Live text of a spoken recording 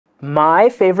My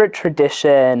favorite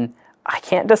tradition, I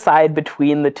can't decide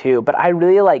between the two, but I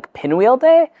really like Pinwheel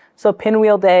Day. So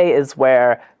Pinwheel Day is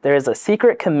where there is a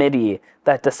secret committee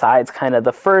that decides kind of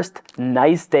the first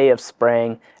nice day of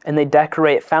spring, and they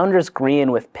decorate Founders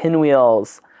Green with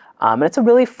pinwheels. And it's a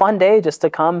really fun day just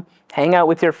to come hang out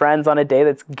with your friends on a day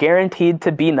that's guaranteed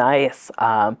to be nice,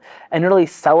 and really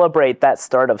celebrate that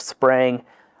start of spring.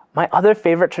 My other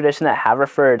favorite tradition at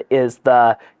Haverford is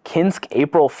the Kinsk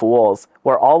April Fools,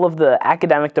 where all of the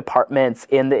academic departments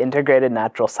in the Integrated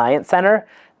Natural Science Center,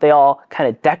 they all kind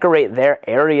of decorate their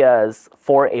areas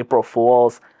for April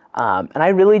Fools. And I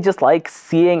really just like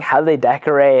seeing how they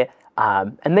decorate,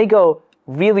 and they go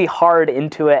really hard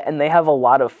into it, and they have a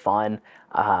lot of fun.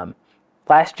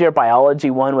 Last year, biology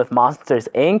won with Monsters,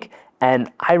 Inc.,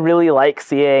 and I really like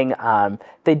seeing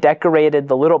they decorated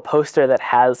the little poster that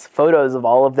has photos of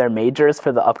all of their majors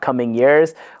for the upcoming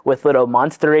years with little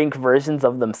Monster, Inc. versions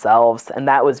of themselves, and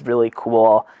that was really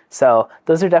cool. So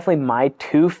those are definitely my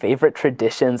two favorite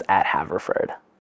traditions at Haverford.